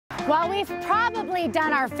While we've probably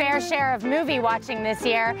done our fair share of movie watching this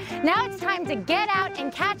year, now it's time to get out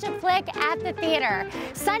and catch a flick at the theater.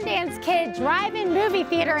 Sundance Kid Drive-In Movie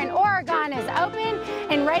Theater in Oregon is open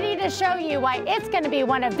and ready to show you why it's going to be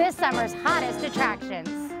one of this summer's hottest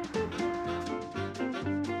attractions.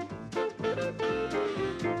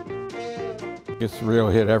 It's a real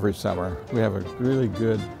hit every summer. We have a really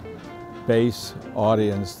good base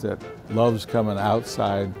audience that loves coming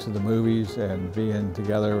outside to the movies and being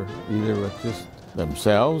together either with just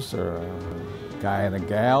themselves or a guy and a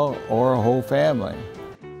gal or a whole family.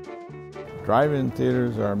 Drive-in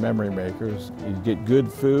theaters are memory makers. You get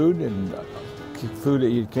good food and food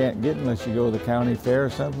that you can't get unless you go to the county fair or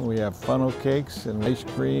something. We have funnel cakes and ice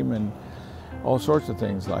cream and all sorts of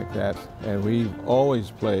things like that. And we've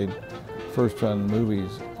always played first-run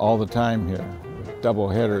movies all the time here, with double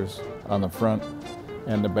headers on the front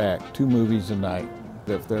and the back, 2 movies a night.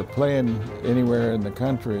 If they're playing anywhere in the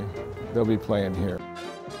country, they'll be playing here.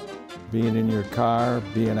 Being in your car,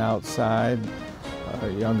 being outside,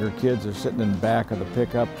 younger kids are sitting in the back of the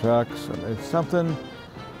pickup trucks. It's something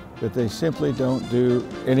that they simply don't do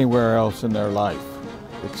anywhere else in their life,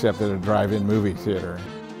 except at a drive-in movie theater.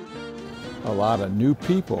 A lot of new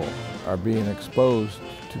people are being exposed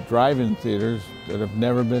to drive-in theaters that have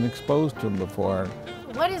never been exposed to them before.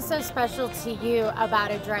 What is so special to you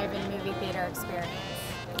about a drive-in movie theater experience?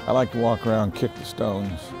 I like to walk around and kick the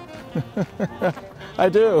stones. I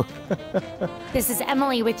do. This is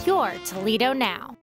Emily with your Toledo Now.